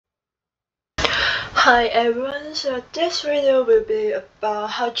Hi everyone, so this video will be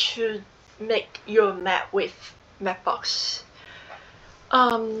about how to make your map with Mapbox.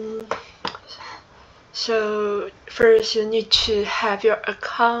 So first you need to have your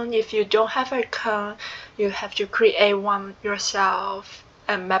account. If you don't have an account, you have to create one yourself.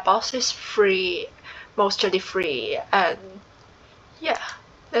 And Mapbox is free, mostly free. And yeah,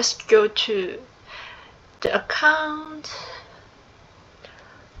 let's go to the account.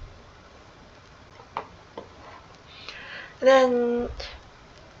 Then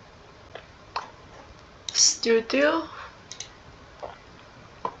studio.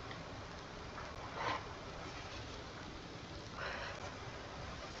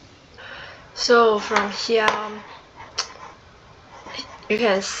 So from here you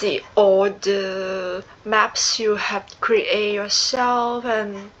can see all the maps you have created yourself,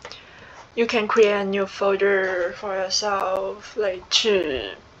 and you can create a new folder for yourself, like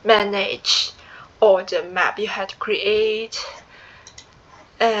to manage all the map you had to create.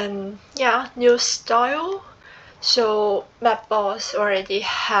 And yeah, new style. So Mapbox already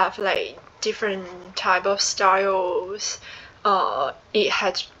have like different type of styles it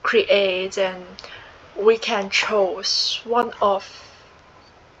had created, and we can choose one of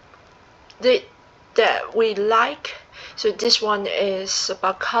that we like. So this one is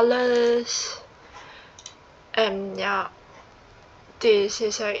about colors, and yeah, this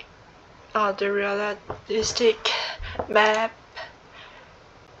is like the realistic map.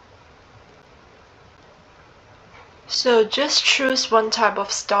 So just choose one type of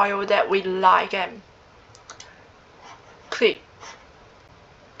style that we like and click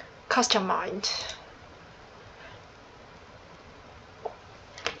customize.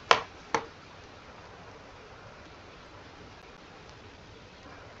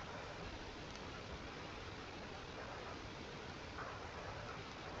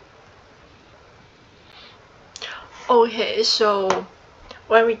 Okay, so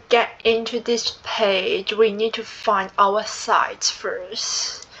when we get into this page, we need to find our sites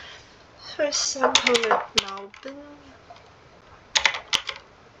first. For example, with Melbourne.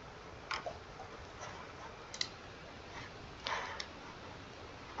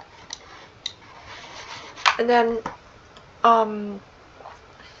 And then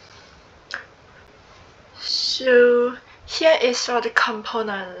so here is all the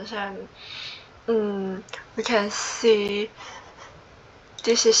components, and we can see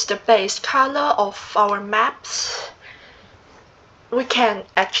this is the base color of our maps. We can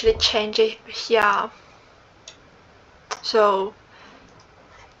actually change it here. So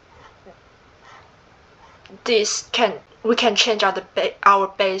we can change our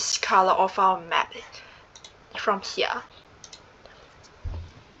base color of our map from here.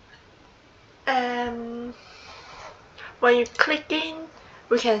 And when you click in,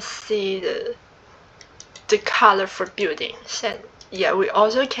 we can see the color for buildings, and yeah, we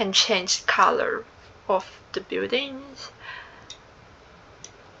also can change color of the buildings.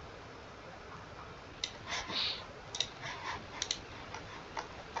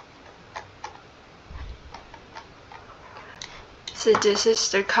 So this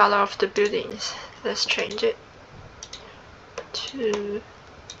is the color of the buildings. Let's change it to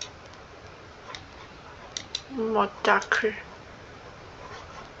more darker.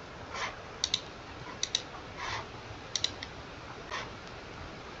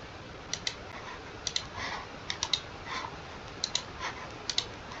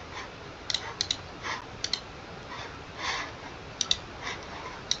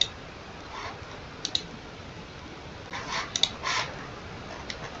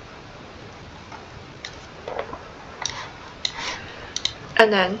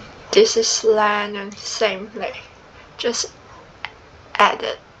 And then this is land, and same, like just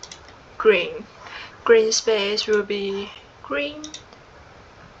added green. Green space will be green.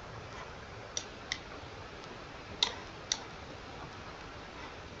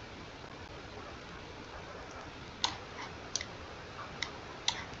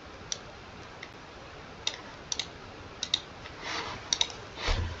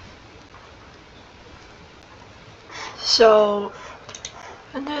 So,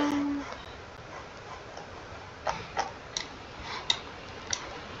 and then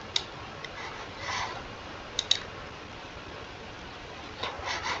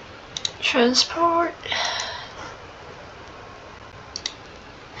transport.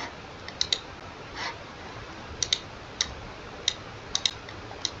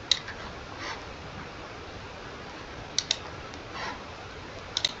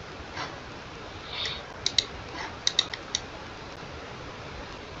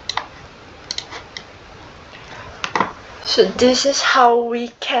 So this is how we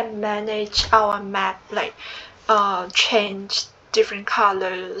can manage our map, like change different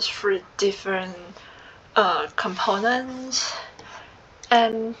colors for different components.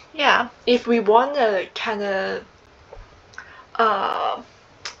 And yeah, if we want to kind of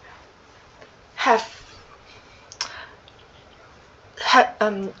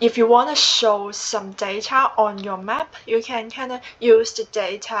if you want to show some data on your map, you can kind of use the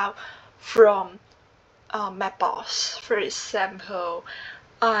data from Mapbox. For example,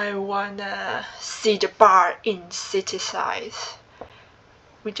 I wanna see the bar in city size.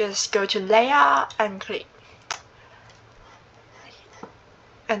 We just go to layout and click,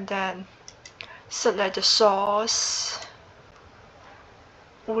 and then select the source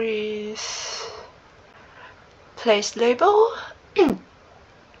with place label.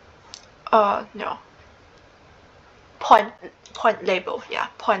 No, point label. Yeah,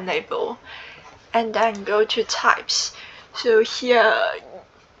 point label, and then go to types. So here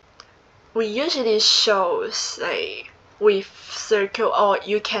we usually shows like with circle, or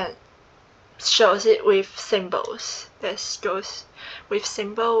you can shows it with symbols. This goes with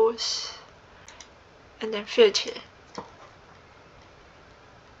symbols, and then filter,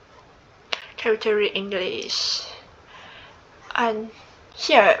 character English, and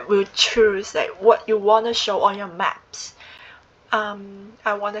here we'll choose like what you want to show on your maps.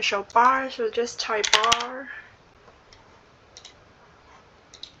 I want to show bar, so just type bar,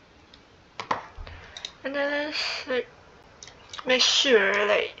 and then like make sure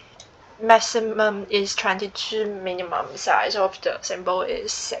like maximum is 22, minimum size of the symbol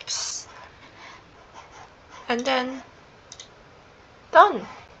is 6, and then done.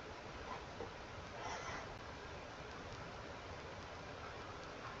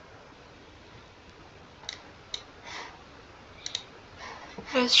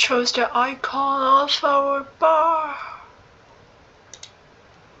 Let's choose the icon of our bar.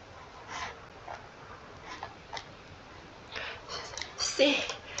 See?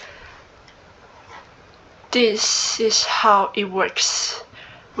 This is how it works.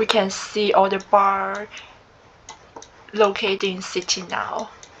 We can see all the bar located in city now.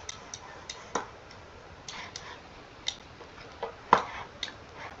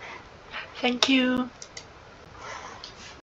 Thank you.